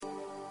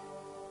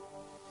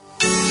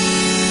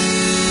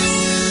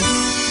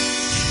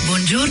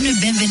Buongiorno e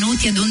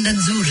benvenuti ad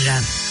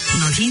Ondazzurra.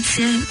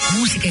 Notizie,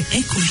 musica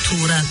e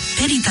cultura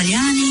per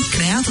italiani,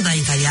 creato da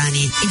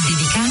italiani e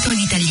dedicato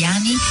agli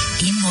italiani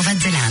in Nuova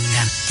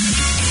Zelanda.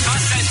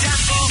 Passa il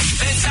tempo,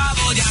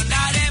 pensavo di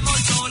andare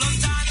molto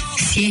lontano.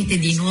 Siete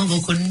di nuovo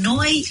con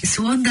noi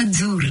su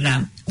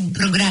Ondazzurra, un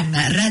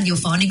programma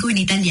radiofonico in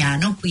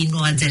italiano qui in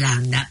Nuova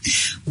Zelanda.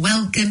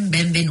 Welcome,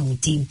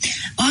 benvenuti.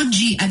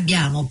 Oggi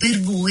abbiamo per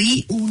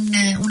voi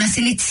una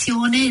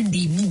selezione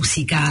di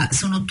musica,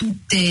 sono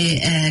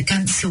tutte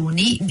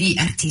canzoni di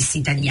artisti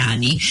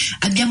italiani.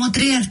 Abbiamo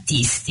 3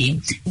 artisti,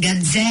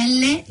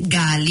 Gazzelle,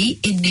 Gali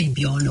e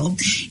Nebbiolo.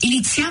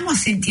 Iniziamo a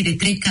sentire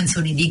 3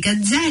 canzoni di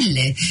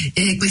Gazzelle.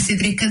 Queste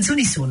 3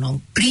 canzoni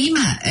sono,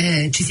 prima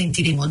ci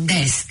sentiremo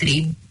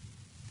Destri,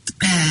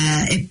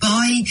 e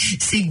poi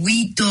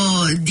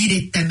seguito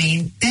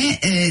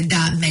direttamente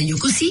da Meglio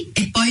Così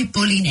e poi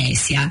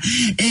Polinesia.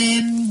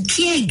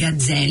 Chi è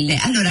Gazzelle?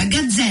 Allora,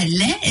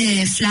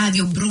 Gazzelle,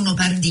 Flavio Bruno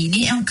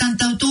Pardini, è un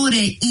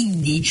cantautore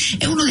indie,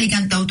 è uno dei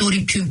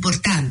cantautori più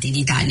importanti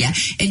d'Italia,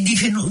 è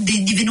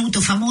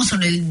divenuto famoso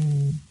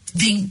nel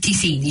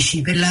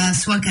 2016 per la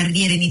sua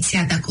carriera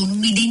iniziata con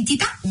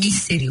un'identità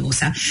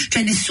misteriosa,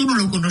 cioè nessuno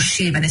lo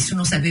conosceva,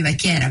 nessuno sapeva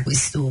chi era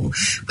questo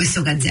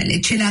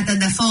Gazzelle, celata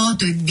da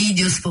foto e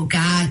video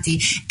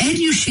sfocati, è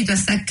riuscito a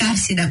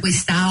staccarsi da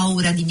questa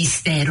aura di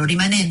mistero,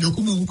 rimanendo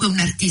comunque un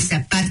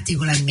artista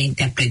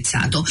particolarmente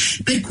apprezzato,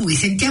 per cui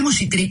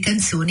sentiamoci 3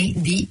 canzoni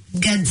di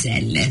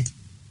Gazzelle.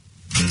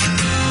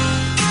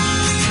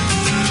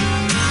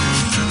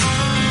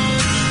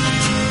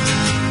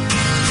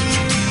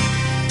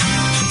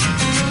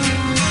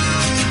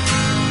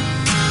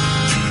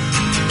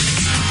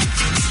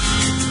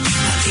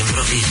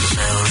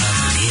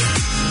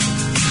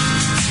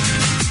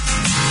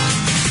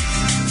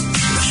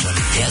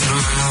 Dietro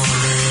una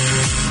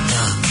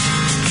nuvoletta,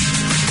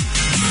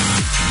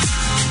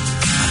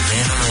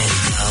 almeno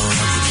merita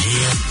una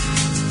bugia,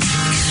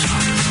 che so,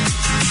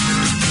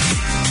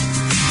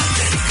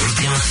 almeno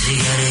l'ultima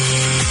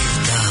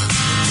sigaretta,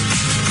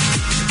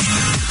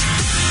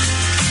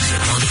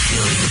 siamo dei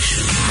fiori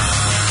cresciuti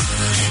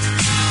male,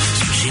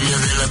 sul ciglio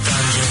della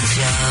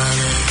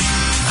tangenziale,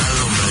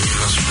 all'ombra di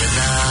un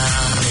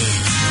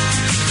ospedale.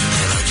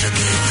 Te l'ho già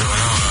detto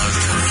una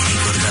volta, mi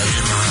ricordavi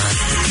il mare,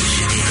 le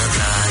luci di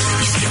Natale,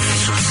 gli schiaffi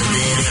sul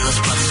sedere, lo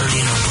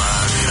spazzolino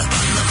uguale, la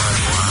banda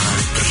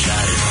manuale,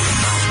 bruciare in una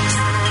notte,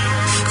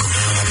 come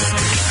una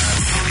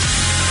cattedrale.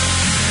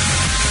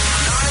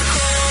 Non è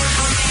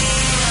colpa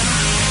mia,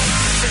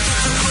 se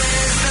tutta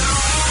questa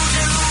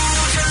luce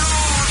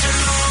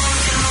non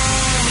ti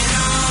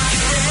illumina,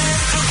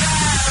 dentro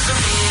casa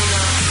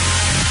mia.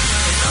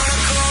 E non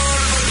è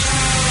colpa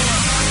tua,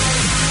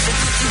 se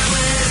tutti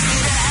questi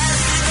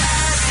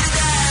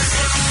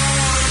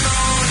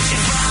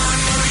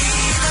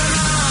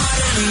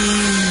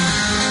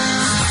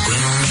a quei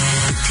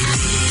momenti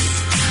lì,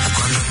 a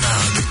quando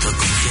andavo tutto a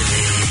gonfie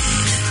vele,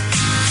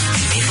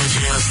 che mi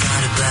faceva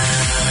stare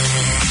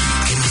bene,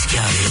 che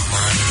mischiavi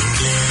romano ed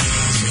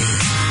inglese.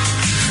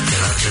 Te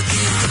l'ho già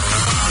detto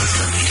una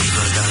volta, mi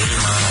ricordavi il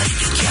mare,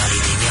 gli occhiali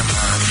di mia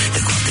madre,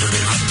 le 4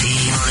 del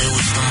mattino, le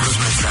Winston blu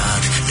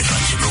smezzate, le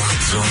facce come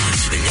zombie,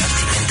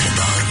 svegliarti mentre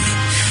dormi,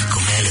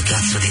 come le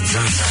cazzo di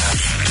zanzare.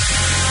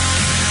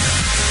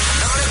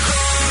 Non è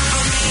colpa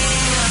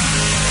mia,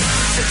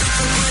 se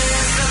tutta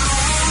questa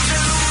luce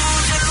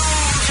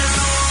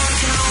non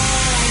ti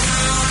illumina,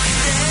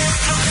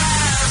 dentro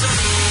casa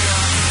mia.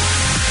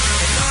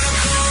 E non è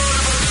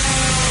colpa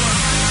tua,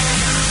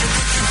 se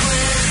tutti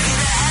questi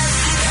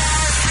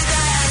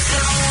destri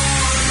al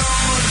muro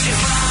non ci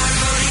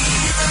fanno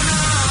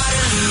ritornare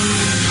lì,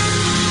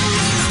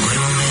 a quei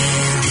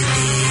momenti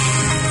lì.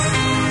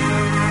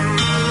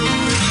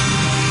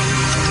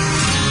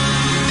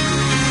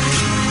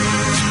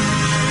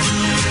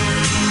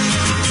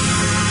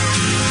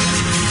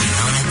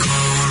 Non è colpa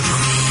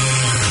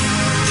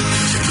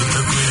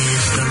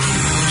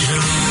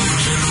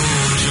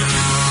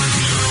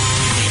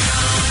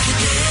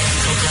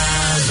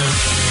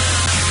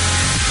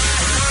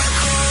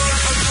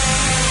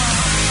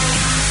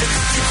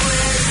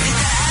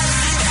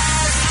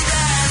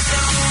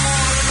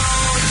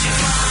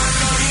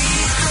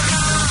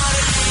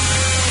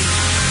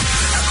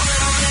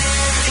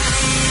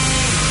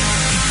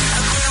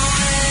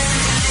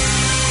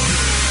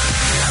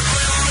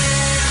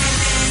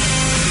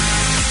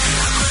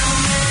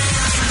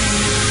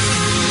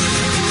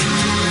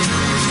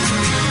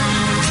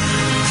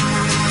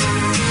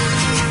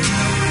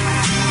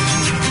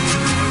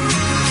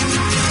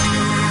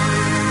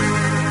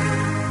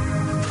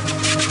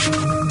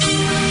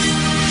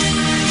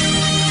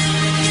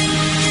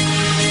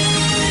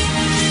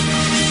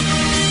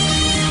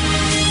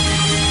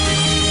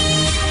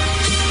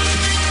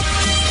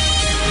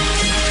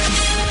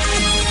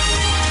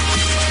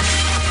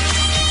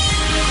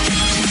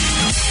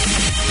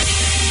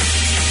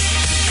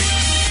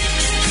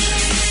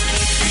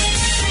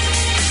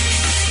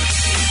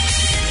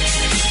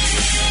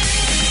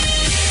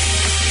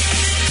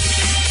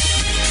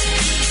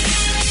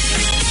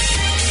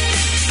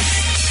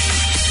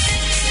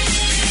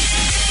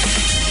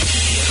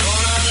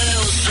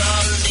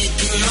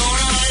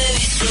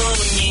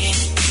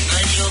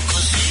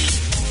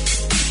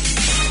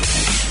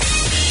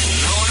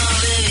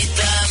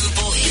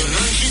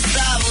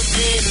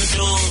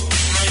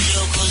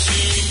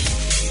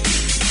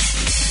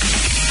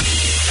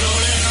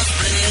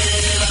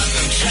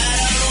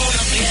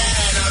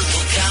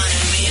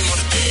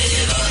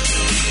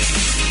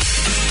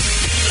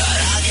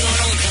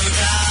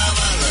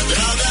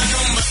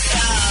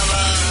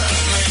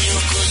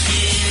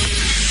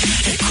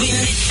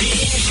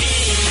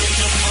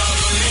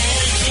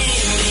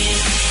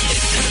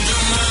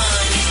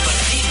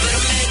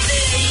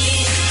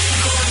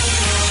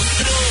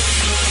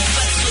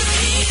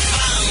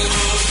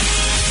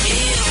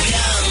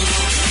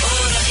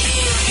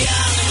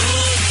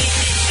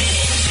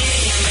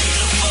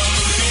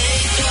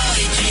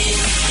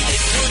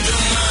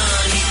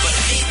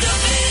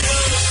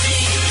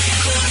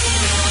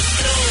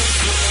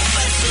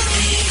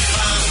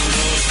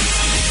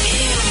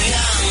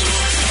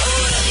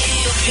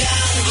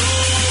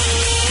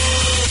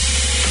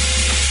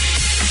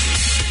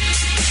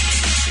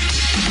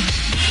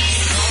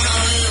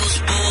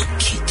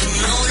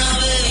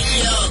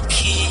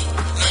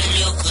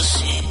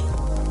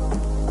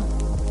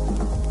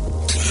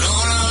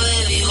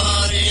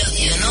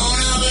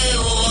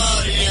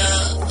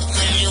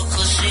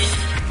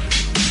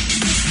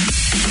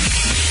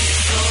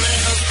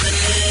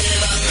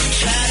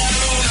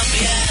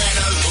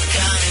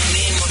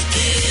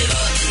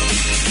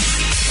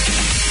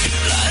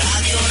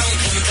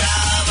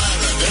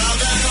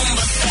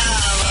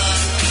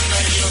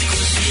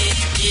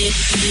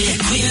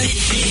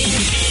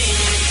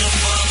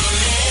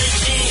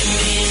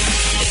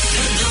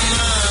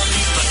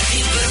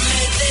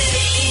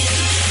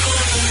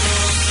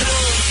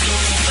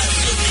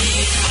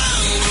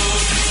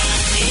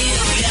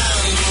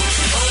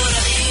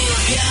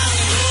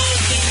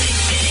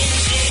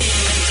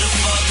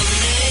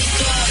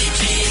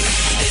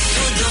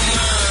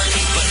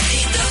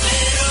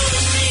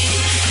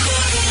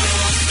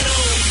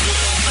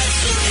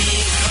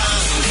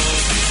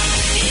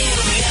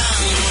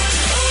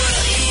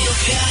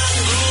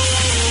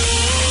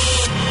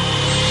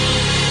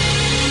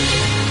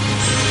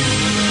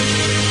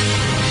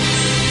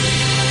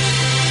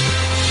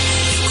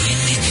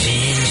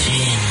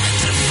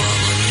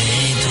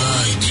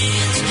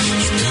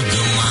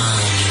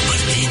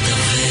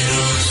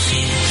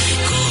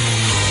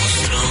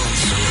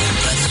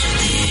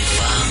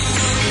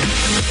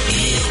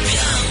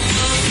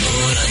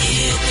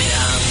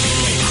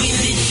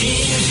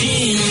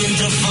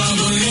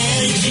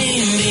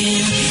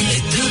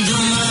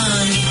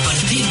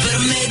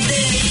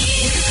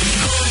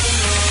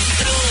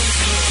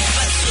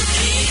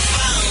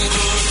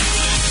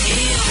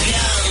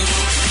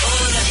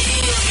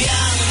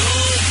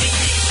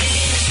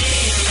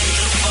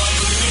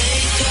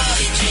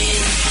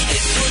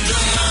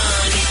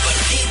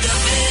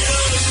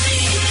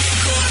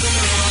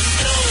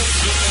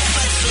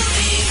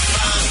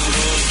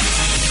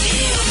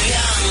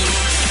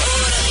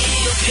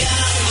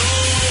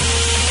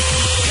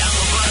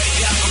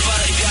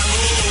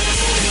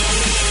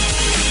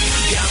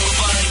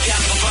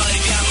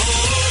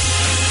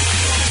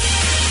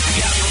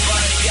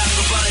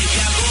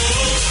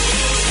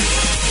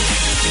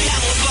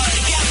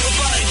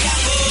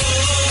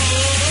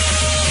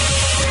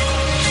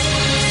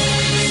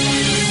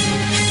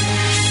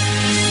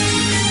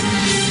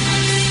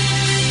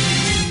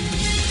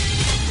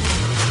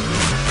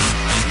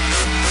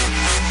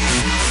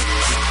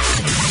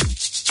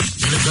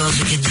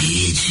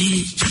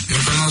amici ne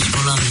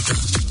conosco la metà,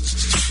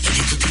 e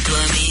di tutti i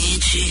tuoi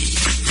amici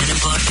me ne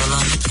importa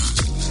la metà,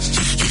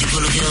 e di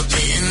quello che ho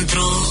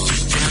dentro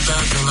te ne ho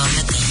dato la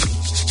metà,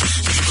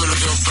 e di quello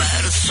che ho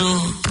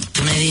perso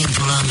tu ne hai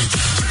vinto la metà.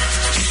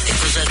 E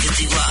cos'è che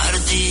ti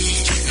guardi,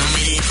 non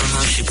mi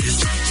riconosci più,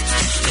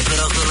 e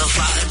però quella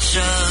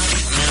faccia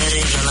me l'hai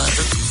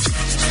regalata tu.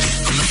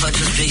 Come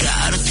faccio a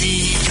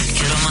spiegarti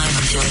che ormai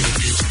non ti odio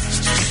più?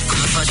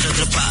 Come faccio a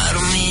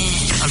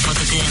aggrapparmi al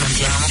fatto che non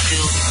ti amo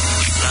più?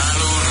 La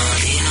luna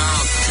di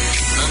notte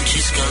non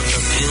ci scalda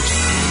più,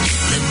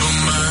 le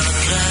bombe alla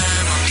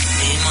crema,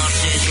 i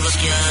morsi sulla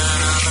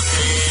schiena, la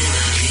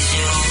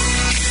televisione,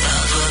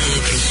 la tua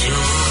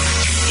depressione,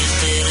 il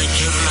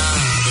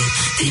telegiornale,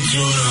 ti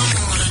giuro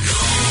amore,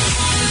 non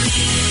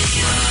mi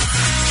va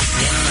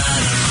di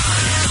andare al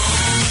mare, non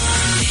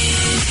mi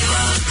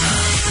va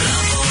la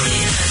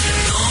Polinesia,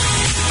 non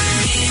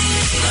mi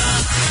va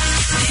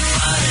di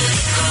fare le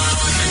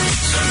cose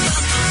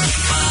soltanto per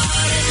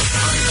fare,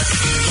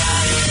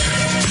 fantasticare.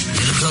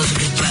 Delle cose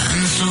che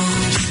penso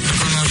ne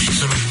conosci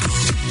solo un po',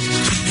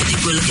 e di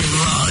quello che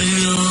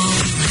voglio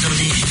ne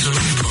tradisci solo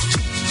un po',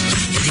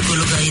 e di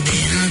quello che hai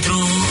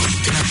dentro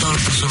te ne ha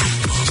tolto solo un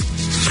po',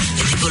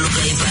 e di quello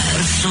che hai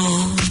perso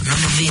non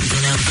ne ho vinto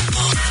neanche un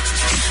po'.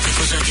 E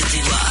cos'è che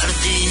ti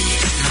guardi,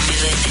 non mi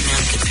vedi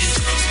neanche più,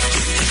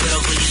 e però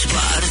quegli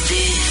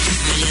sguardi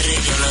me li hai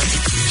regalati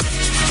tu.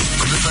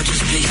 Come faccio a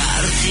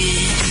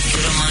spiegarti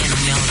che ormai non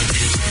mi amo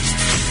più?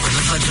 Come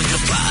faccio a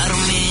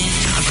aggrapparmi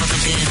al fatto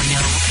che non mi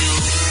amo più?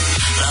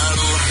 La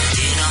luna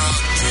di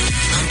notte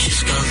non ci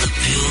scalda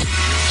più,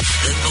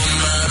 le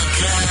bombe alla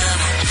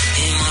crema,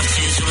 i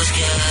morsi sulla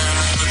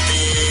schiena, la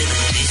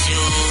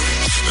televisione,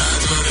 la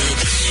tua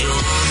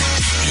depressione,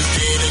 il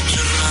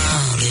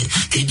telegiornale,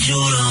 ti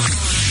giuro non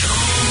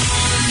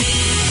mi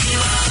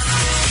va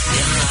di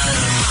andare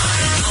al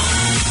mare, non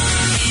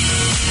mi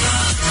va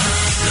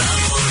la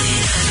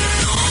Polinesia,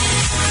 non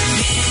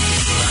mi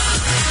va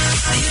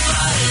di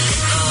fare le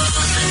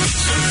cose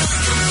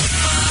soltanto per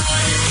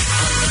fare,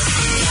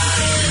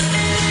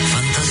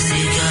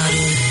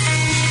 fantasticare,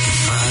 e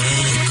fare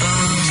le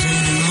cose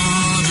nel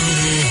modo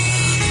ideale,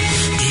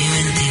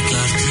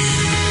 dimenticarti,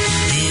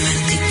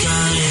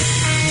 dimenticare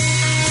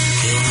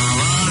che una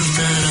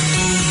volta era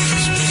tutto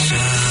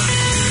speciale.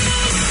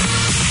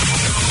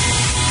 Non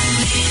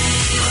mi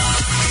va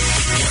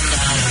di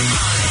andare al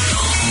mare,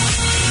 non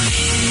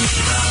mi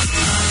va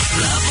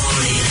la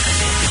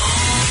Polinesia, non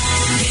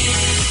mi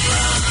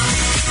va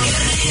che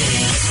arrivi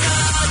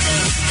l'estate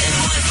e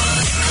vuoi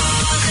fare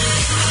cose,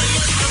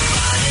 voglio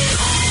scappare,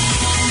 non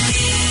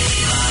mi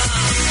va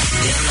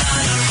di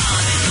andare al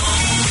mare, non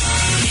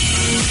mi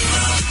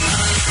va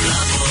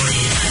la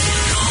Polinesia,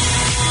 non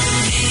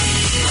mi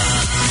va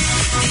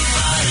di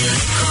fare le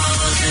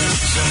cose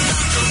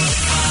soltanto per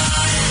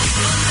fare,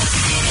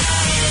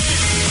 fantasticare,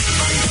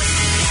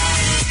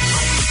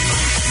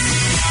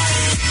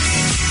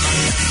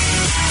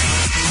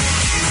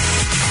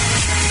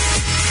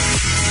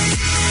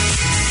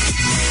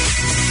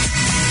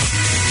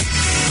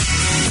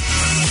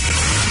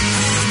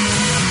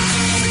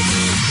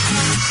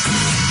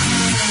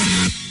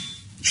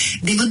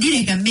 Devo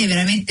dire che a me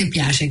veramente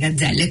piace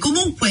Gazzelle.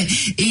 Comunque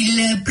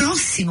il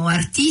prossimo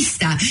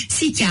artista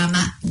si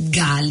chiama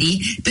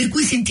Gali, per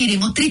cui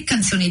sentiremo 3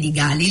 canzoni di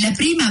Gali. La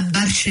prima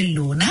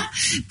Barcellona,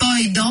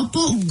 poi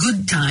dopo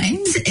Good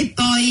Times e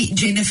poi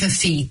Jennifer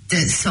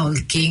Fate,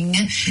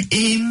 Sulking.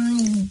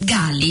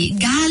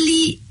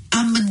 Gali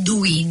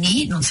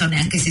Amduini, non so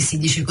neanche se si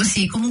dice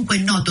così, comunque è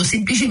noto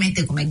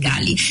semplicemente come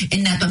Gali. È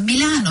nato a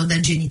Milano da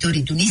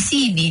genitori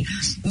tunisini,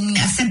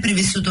 ha sempre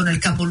vissuto nel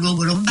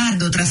capoluogo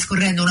lombardo,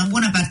 trascorrendo una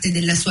buona parte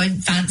della sua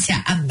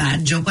infanzia a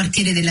Baggio,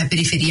 quartiere della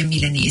periferia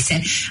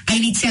milanese. Ha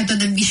iniziato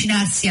ad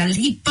avvicinarsi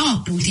all'hip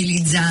hop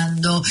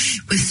utilizzando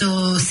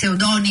questo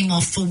pseudonimo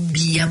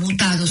Fobia,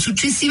 mutato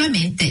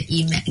successivamente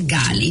in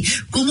Gali.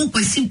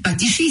 Comunque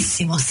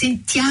simpaticissimo,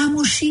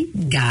 sentiamoci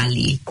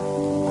Gali.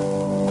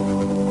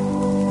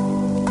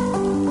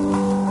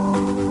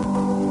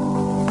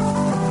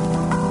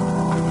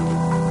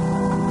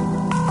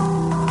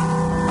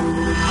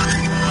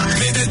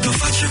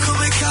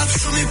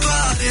 Mi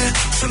pare,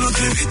 sono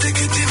 3 vite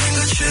che ti vengo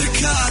a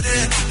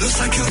cercare. Lo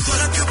sai che ho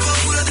ancora più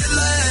paura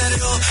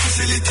dell'aereo,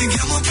 se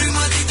litighiamo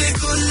prima di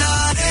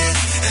decollare.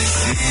 Eh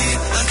sì,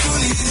 la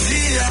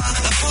Tunisia,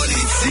 la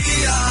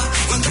polizia,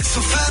 quanto hai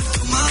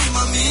sofferto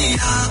mamma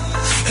mia.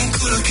 E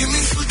ancora che mi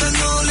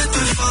insultano le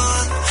tue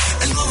fan,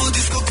 e il nuovo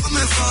disco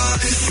come fa?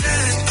 E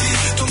senti,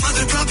 tua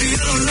madre proprio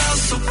io non la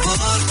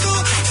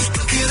sopporto, ti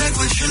spaccherei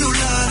quel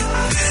cellulare.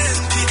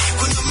 Menti,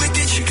 quando mi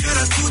dici che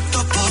era tutto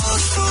a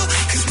posto,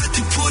 che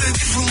smetti pure di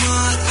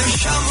fumare. Ne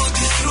usciamo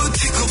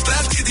distrutti,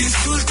 coperti di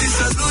insulti,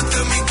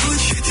 salutami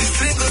Gucci, ti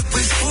stringo e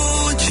poi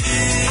sfuggi,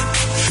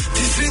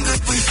 ti stringo e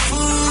poi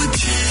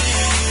sfuggi.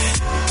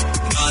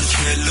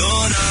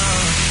 Barcellona,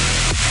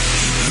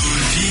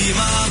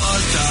 l'ultima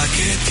volta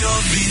che ti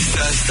ho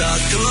vista è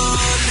stato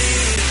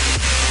lì.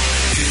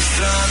 Che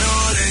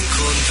strano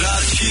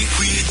rincontrarci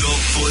qui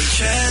dopo il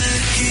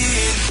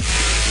check-in.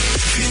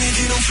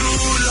 finiti in un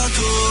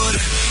frullatore.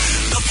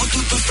 Dopo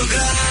tutto sto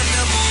grande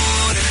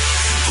amore,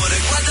 vorrei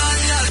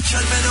guadagnarci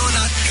almeno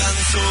una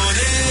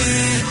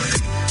canzone.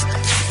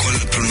 Qual è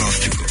il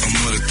pronostico?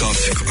 Amore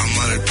tossico,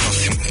 amare il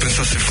prossimo.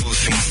 Pensa se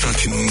fossimo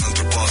stati in un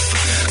altro posto.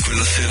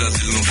 Quella sera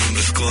del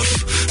novembre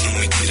scorso. Non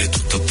mi dire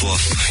tutto a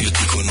posto, io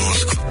ti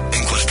conosco.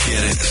 In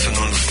quartiere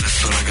sono lo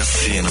stesso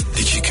ragazzino.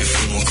 Dici che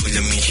fumo con gli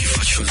amici,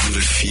 faccio il duro e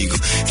il figo.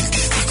 Il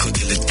distacco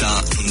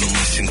dell'età non l'ho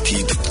mai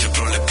sentito. Ti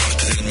apro le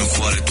porte del mio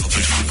cuore, tu apri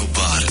il frigo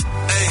bar.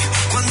 Ehi,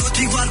 quando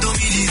ti guardo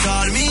mi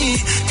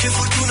disarmi. Che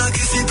fortuna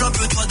che sei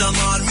proprio tu ad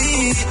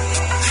amarmi.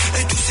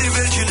 E tu sei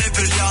vergine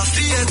per gli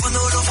astri. E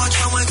quando lo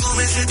facciamo è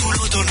come se tu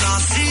lo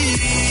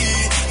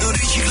tornassi. Non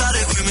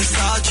riciclare quei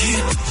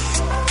messaggi.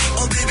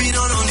 Oh baby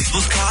no, non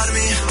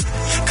disboscarmi.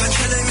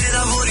 Cancella i miei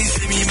lavori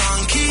se mi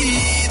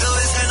manchi.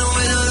 Dove sei non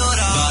vedo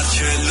l'ora.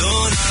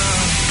 Barcellona.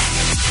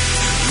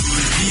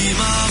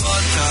 L'ultima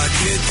volta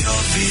che ti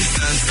ho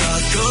vista è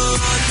stato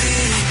lì.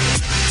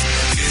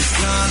 Che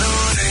strano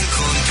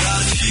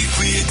rincontrarci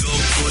qui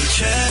dopo il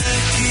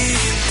check-in.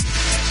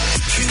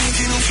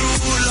 Finiti in un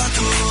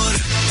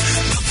frullatore.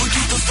 Dopo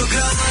tutto sto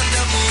grande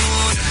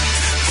amore,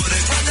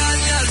 vorrei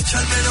guadagnarci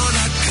almeno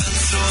una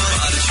canzone.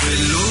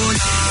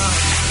 Barcellona,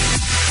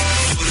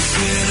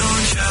 forse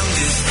non c'è un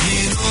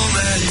destino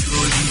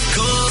meglio di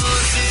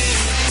così.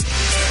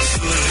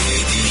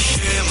 Sorridi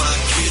scema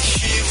che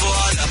ci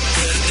vuole a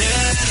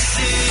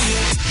perdersi.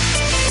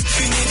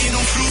 Finiti in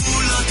un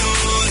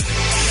frullatore,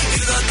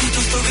 io da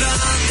tutto sto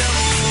grande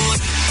amore,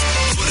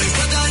 vorrei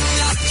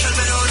guadagnarci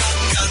almeno una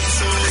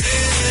canzone.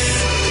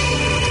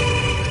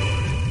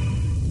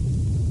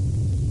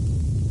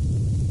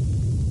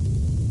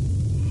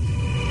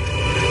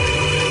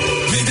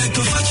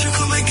 Faccio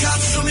come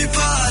cazzo mi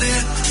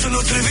pare.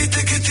 Sono 3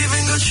 vite che ti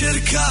vengo a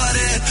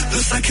cercare. Lo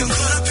sai che ho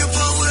ancora più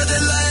paura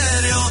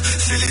dell'aereo.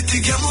 Se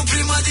litighiamo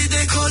prima di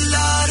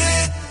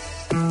decollare.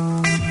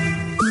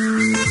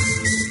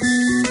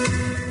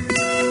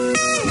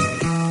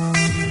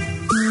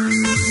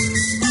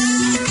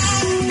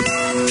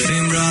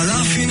 Sembra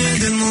la fine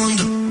del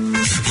mondo,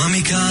 ma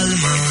mi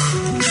calma.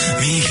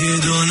 Mi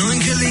chiedono in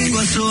che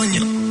lingua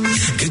sogno,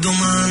 che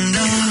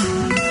domanda.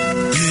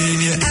 I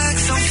miei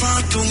ex hanno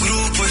fatto un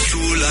gruppo e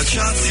sulla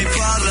chat si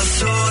parla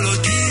solo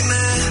di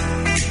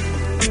me.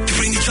 Ti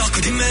prendi gioco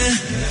di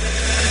me?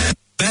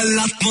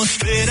 Bella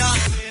atmosfera.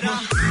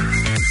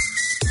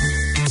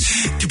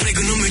 Ti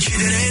prego non mi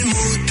uccidere il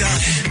mood,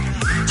 dai.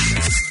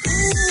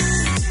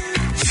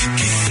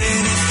 Chi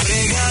se ne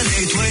frega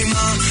dei tuoi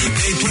ma,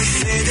 dei tuoi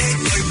se, dei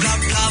tuoi bla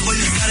bla.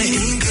 Voglio stare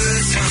in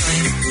good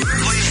time.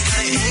 Voglio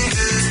stare in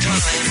good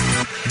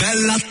time.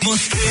 Bella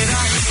atmosfera.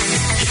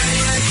 Yeah,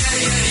 yeah, yeah,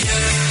 yeah,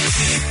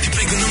 yeah. Ti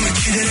prego non mi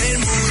uccidere il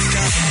mood.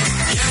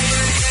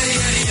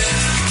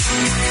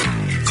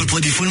 Colpo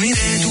di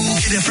fulmine tu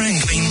chiedi a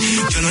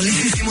Franklin.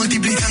 Giornalisti si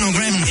moltiplicano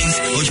gremlins.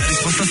 Ho già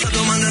risposto a sta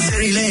domanda se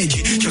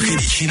rileggi. Ciò che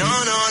dici no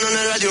no non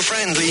è radio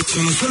friendly.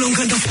 Sono solo un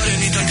cantastorie,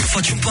 ogni tanto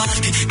faccio un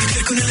party. Ti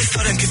cerco nelle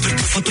storie anche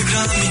perché ho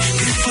fotogrammi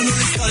che si fanno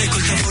le storie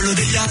col tavolo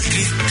degli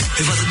altri.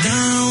 E vado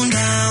down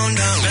down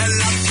down.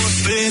 Bella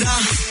atmosfera.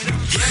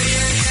 Yeah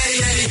yeah yeah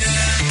yeah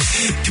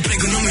yeah. Ti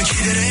prego non mi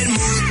uccidere il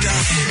mood. Yeah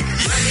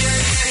yeah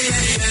yeah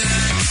yeah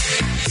yeah.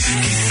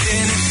 Chi se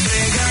ne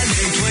frega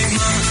dei tuoi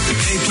ma,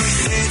 dei tuoi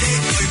se, dei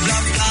tuoi bla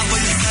bla.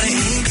 Voglio stare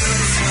in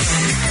good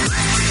time.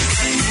 Voglio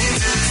stare in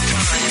good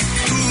time.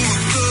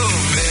 Tutto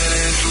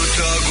bene,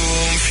 tutto a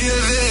gonfie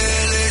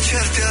vele.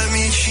 Certi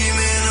amici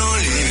meno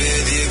li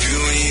vedi e più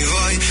li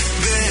vuoi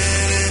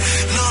bene.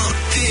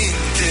 Notti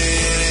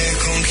intere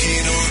con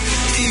chi non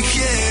ti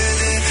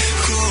chiede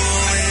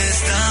come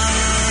stai.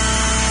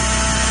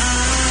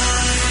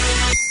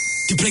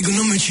 Ti prego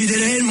non mi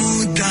uccidere il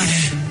mood,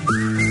 dai.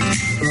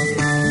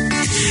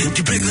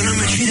 Ti prego non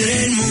mi uccidere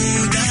il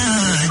mood,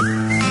 dai.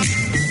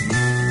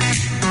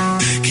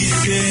 Chi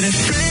se ne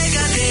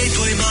frega dei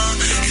tuoi ma,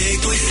 dei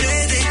tuoi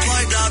se, dei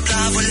tuoi bla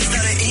bla. Voglio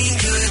stare in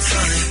good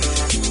time.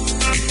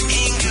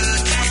 In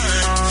good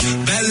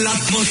time. Bella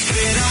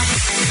atmosfera.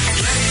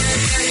 Yeah, yeah,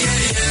 yeah,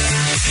 yeah, yeah.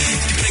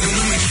 Ti prego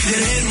non mi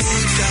uccidere il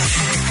mood, dai.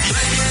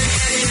 Yeah, yeah,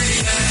 yeah,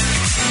 yeah, yeah.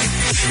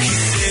 Chi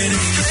se ne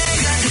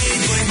frega dei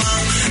tuoi ma,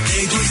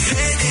 dei tuoi se,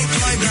 dei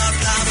tuoi bla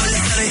bla. Voglio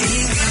stare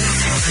in good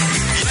time.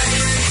 Yeah,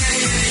 yeah, yeah,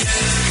 yeah, yeah.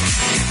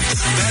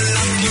 Bella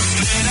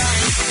atmosfera.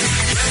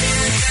 Yeah,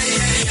 yeah, yeah,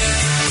 yeah, yeah.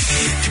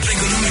 Ti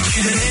prego non mi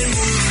uccidere il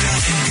mood.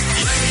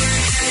 Yeah, yeah,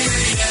 yeah,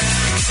 yeah, yeah.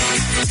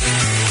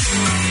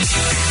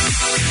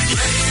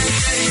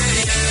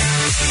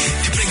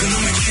 Ti prego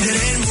non mi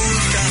uccidere il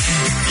mood. Yeah,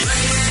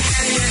 yeah,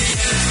 yeah,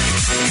 yeah.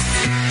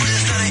 Voglio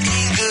stare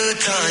in good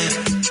time.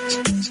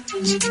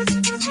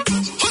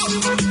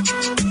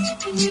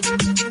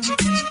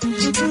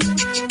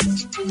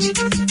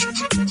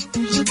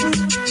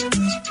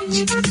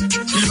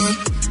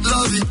 La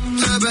vie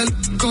est belle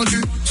quand tu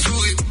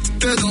souris.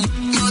 T'es dans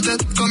ma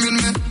tête comme une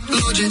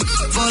mélodie.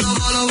 Voilà,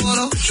 voilà,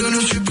 voilà, je ne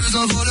suis plus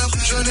un voleur.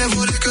 Je n'ai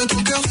volé que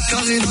ton cœur,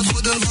 car il a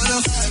trop de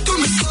valeur. Tous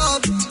mes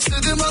frappes,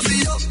 c'est des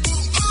mafias.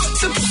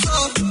 C'est pour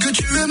ça que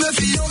tu es ma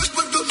fille.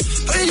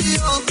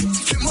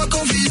 Fais-moi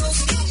confiance.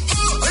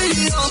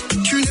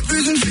 Tu n'es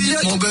plus une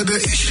fillette. Mon bébé,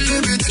 ich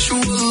liebe dich,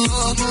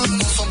 wallah.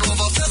 Ensemble on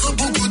va faire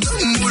beaucoup de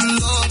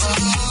moula.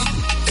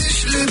 Ich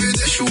liebe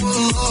dich,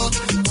 wallah.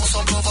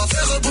 Ensemble on va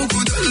faire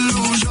beaucoup de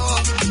louja.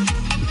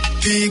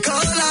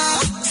 Piccola,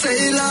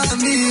 sei la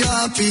mia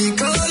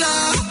piccola.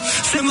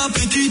 C'est ma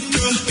petite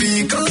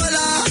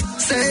piccola.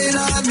 Sei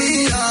la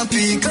mia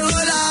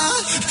piccola.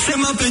 C'est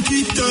ma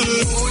petite.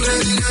 Oh,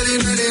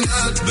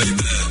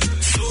 baby.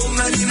 So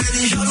many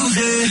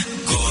jalousées.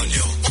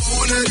 Cogno.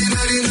 Oh,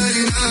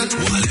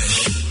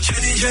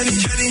 Jenny,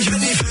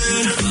 Jennifer.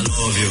 I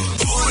love you.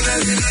 Oh,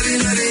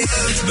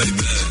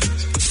 baby.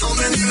 So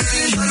many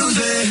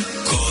jalousées.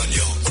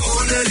 Cogno. Oh,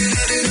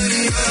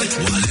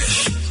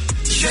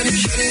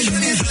 Jennifer.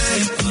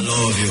 I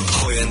love you.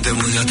 خويا انت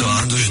مولاتو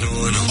عنده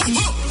جنون.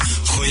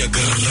 خويا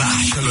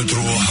قرح شنو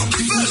تروحوا.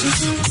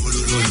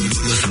 قولوا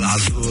له سرعة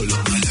زولو.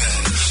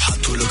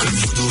 حطوا لك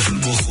الفضو في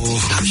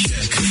البخوخ.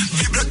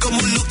 Vibra como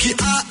un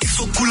Nokia, y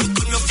su culo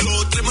con mio flow.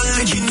 Trema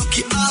nelle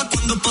ginocchia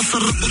quando passa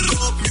il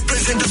Robocop. Mi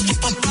presenta sto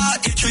papà,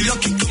 io c'ho gli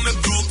occhi come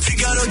bro.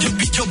 Figaro yo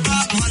bicho ba,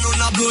 ma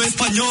non hablo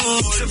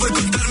español. Se vuoi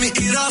contarmi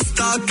i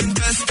rasta che in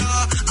testa,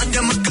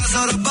 andiamo a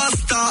casa ora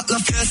basta la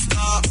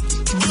fiesta.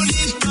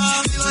 Bonita,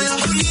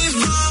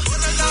 Boniva,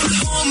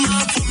 Roma,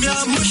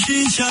 fumiamo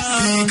shisha.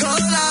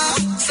 Piccola,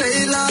 sei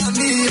la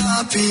mia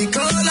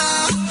piccola.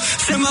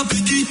 Sei ma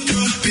petite,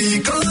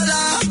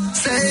 piccola,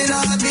 sei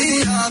la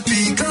mia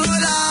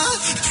piccola.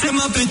 C'est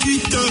ma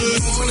petite.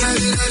 Oh,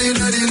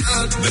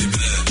 baby.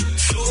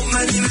 So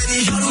many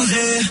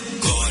jalousées.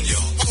 Cogno.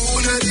 Oh,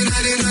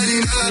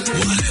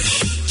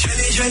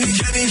 Jenny,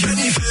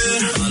 Jennifer.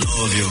 I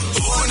love you.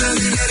 Oh,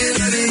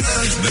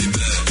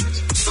 baby.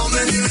 So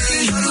many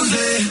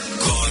jalousées.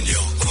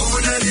 Cogno. Oh,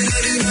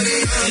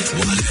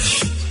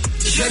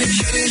 Jenny,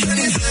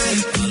 Jennifer.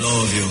 I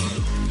love you.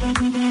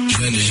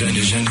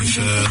 Jenny,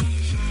 Jennifer.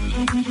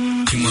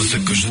 Dis-moi ce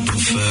que je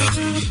dois faire.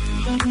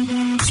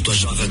 Pour toi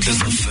j'arrête les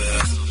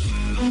affaires.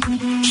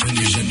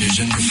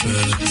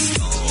 Jennifer.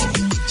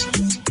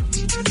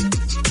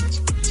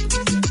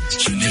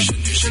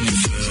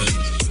 Jennifer.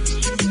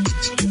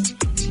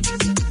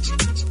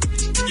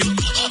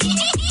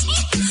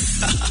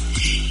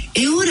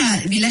 E ora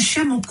vi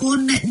lasciamo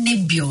con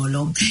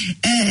Nebbiolo,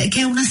 che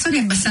è una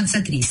storia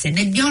abbastanza triste.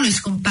 Nebbiolo è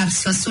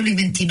scomparso a soli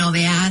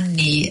 29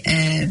 anni,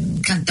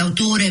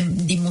 cantautore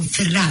di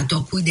Monferrato,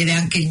 a cui deve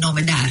anche il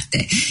nome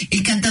d'arte.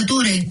 Il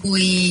cantautore il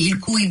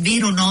cui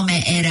vero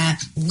nome era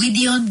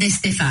Gideon De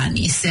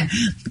Stefanis,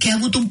 che ha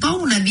avuto un po'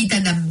 una vita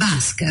da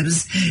busker,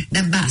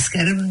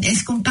 è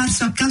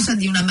scomparso a causa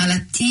di una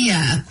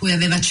malattia a cui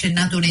aveva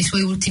accennato nei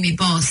suoi ultimi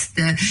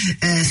post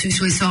sui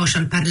suoi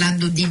social,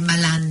 parlando di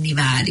malanni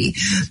vari.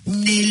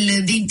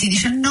 Nel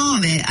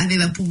 2019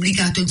 aveva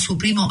pubblicato il suo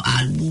primo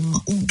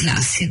album, un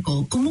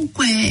classico.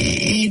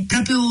 Comunque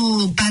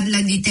proprio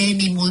parla di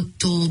temi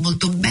molto,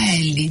 molto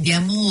belli, di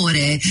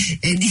amore,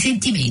 di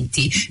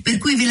sentimenti. Per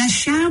cui vi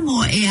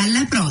lasciamo, e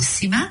alla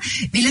prossima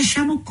vi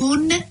lasciamo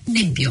con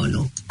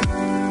Nebbiolo.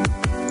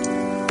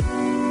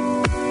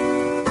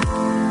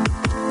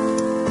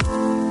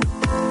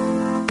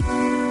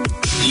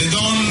 Le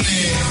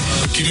donne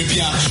che mi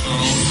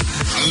piacciono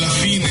alla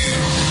fine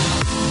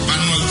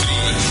vanno altrove.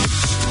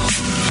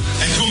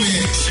 È come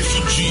se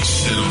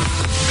fuggissero,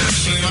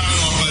 se ne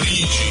vanno a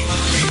Parigi,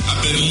 a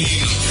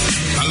Berlino,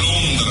 a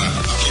Londra,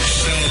 a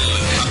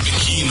Bruxelles, a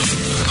Pechino,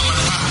 a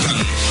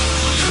Manhattan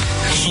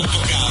o sotto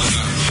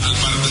casa al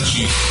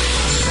Bardagino.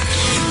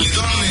 Le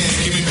donne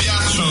che mi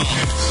piacciono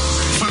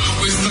fanno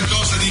questa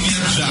cosa di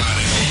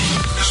viaggiare,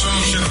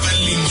 sono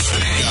cervelli in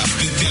fuga,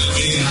 detti al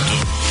vento,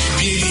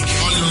 piedi che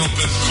vogliono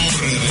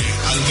percorrere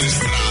altre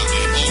strade,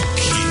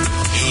 occhi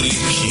e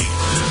orecchi,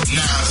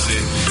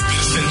 nase,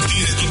 per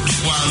sentire tutto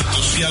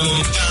quanto sia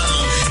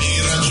lontano e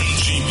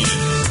irraggiungibile.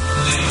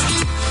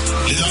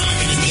 Le donne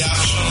che mi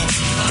piacciono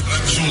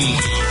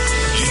raggiungono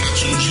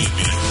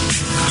l'irraggiungibile,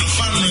 lo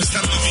fanno e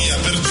stanno via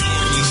per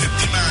giorni,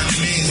 settimane,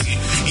 mesi,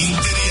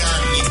 interi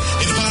anni,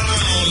 e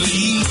parlano le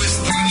lingue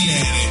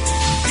straniere.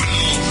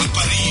 Vanno a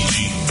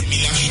Parigi e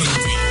mi lasciano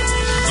qui,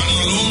 vanno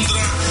a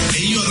Londra e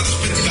io ad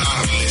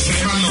aspettarle, se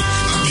ne vanno a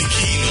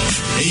Pechino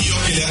e io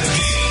che le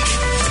attendo.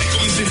 È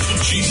come se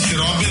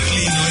fuggissero a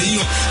Berlino e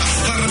io a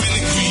starmene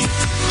qui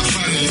a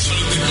fare le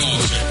solite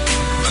cose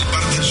al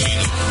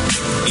Bardagino.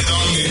 Le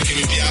donne che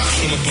mi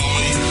piacciono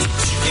poi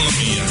fuggono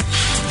via,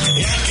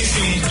 e anche se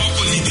un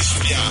poco gli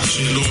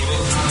dispiace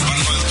loro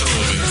vanno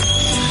altrove,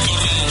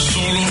 tornano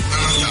solo a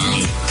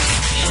Natale.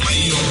 Ma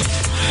io,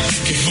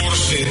 che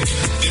forse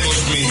devo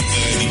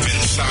smettere di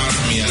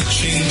pensarmi al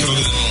centro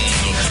del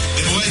mondo,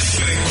 devo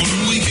essere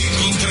colui che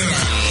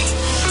incontreranno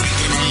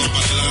mentre vanno a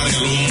ballare a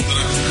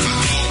Londra,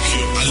 a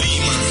Tokyo, a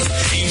Lima.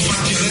 E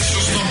infatti adesso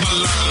sto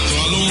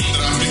ballando a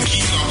Londra, a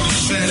Pechino, a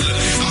Bruxelles,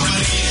 a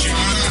Parigi, a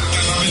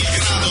Manhattan, a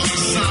Belgrado, a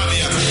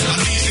Varsavia, a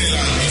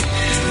Disneyland,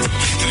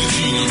 mentre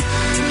Gino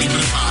mi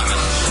prepara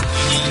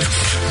un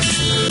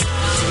caffè.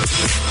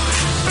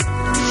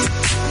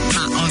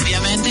 Ma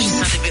ovviamente ci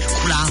state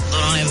perculando,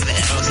 non è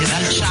vero? Siete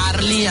al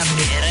Charlie a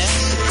bere?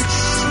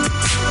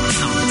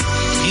 No,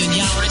 io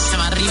diavolo stiamo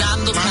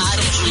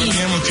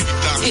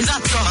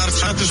Esatto.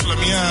 marciate sulla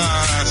mia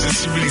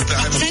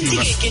sensibilità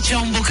emotiva. Senti che c'è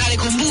un vocale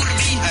con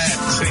burbi?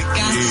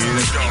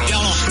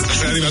 Nebbiolo.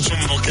 Stasera ti faccio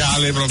un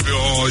vocale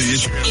proprio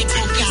 10 minuti.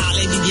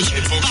 Epocale di 10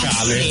 minuti.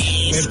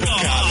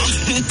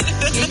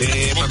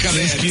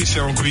 Vocaleschi,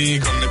 siamo qui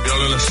con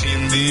Nebbiolo e la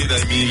Cindy da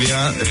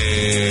Emilia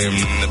e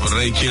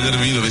vorrei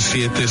chiedervi dove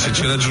siete, se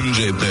ci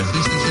raggiungete.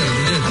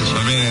 Va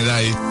bene,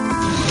 dai.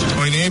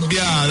 Poi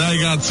Nebbia, dai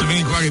cazzo,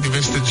 vieni qua che ti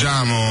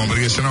festeggiamo,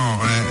 perché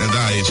sennò,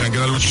 dai, c'è anche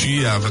la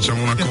Lucia,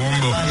 facciamo una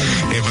combo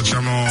e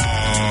facciamo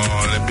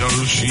Nebbiolo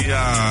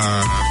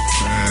Lucia,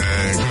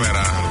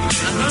 com'era?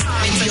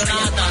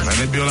 La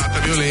nebbiolata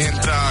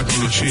violenta con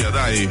Lucia,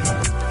 dai,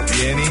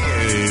 vieni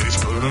e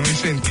non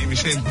mi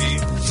senti?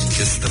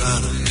 Che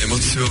strana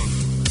emozione,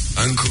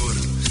 ancora,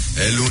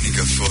 è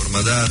l'unica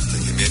forma d'arte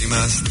che mi è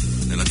rimasta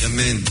nella mia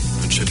mente,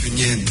 non c'è più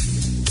niente,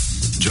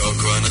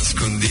 gioco a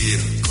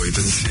nascondino coi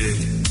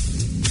pensieri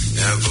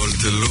e a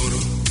volte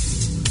loro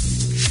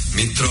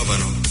mi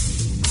trovano,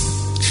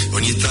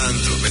 ogni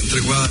tanto mentre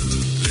guardo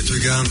le tue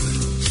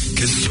gambe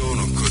che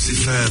sono così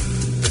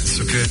ferme,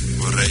 penso che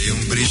vorrei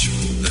un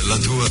briciolo della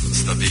tua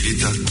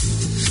stabilità,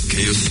 che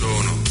io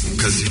sono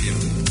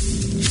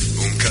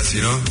un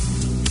casino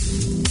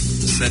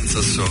senza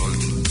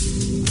soldi.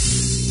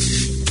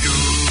 Più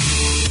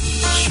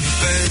ci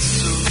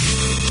penso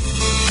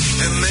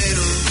e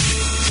meno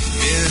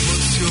mi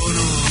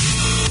emoziono,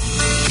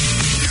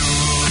 più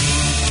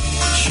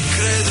ci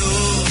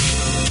credo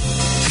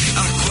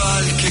a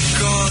qualche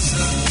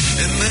cosa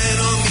e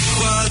meno mi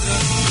quadra,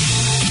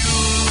 più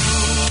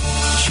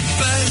ci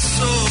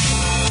penso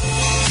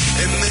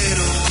e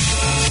meno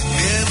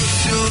mi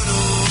emoziono.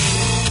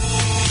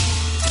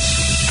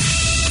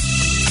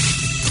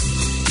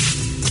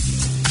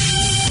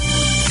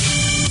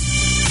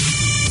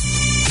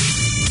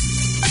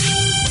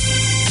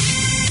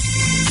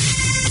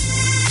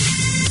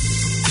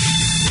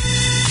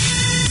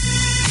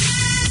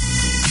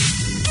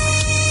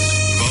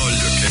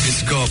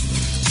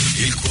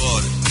 Il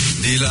cuore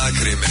di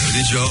lacrime o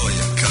di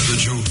gioia, cado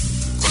giù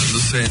quando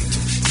sento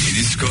i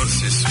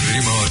discorsi sui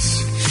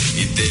rimorsi,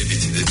 i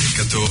debiti dei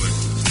peccatori,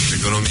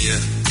 l'economia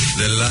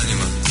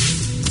dell'anima.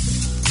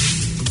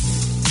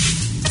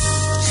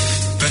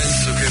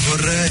 Penso che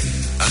vorrei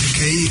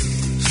anche io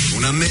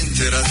una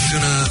mente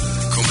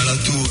razionale come la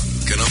tua,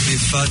 che non mi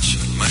faccia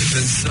mai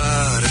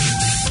pensare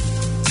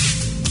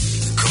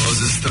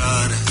cose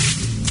strane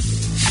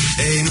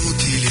e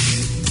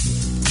inutili.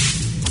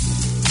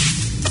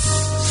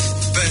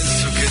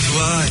 Penso che tu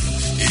hai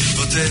il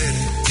potere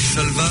di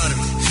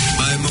salvarmi,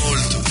 ma è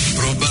molto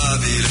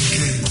probabile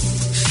che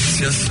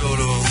sia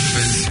solo un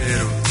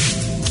pensiero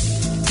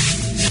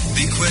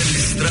di quelli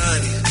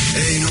strani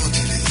e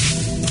inutili.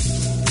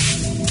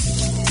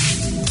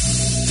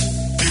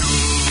 Più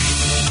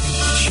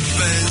ci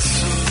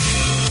penso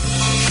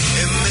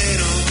e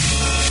meno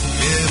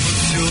mi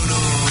emoziono,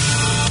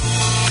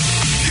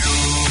 più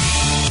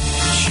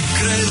ci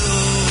credo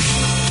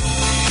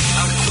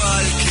a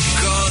qualche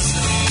cosa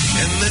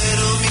e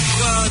meno mi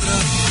quadra,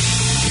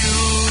 più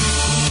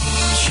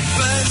ci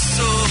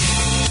penso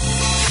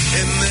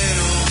e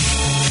meno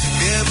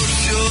mi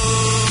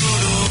emoziono.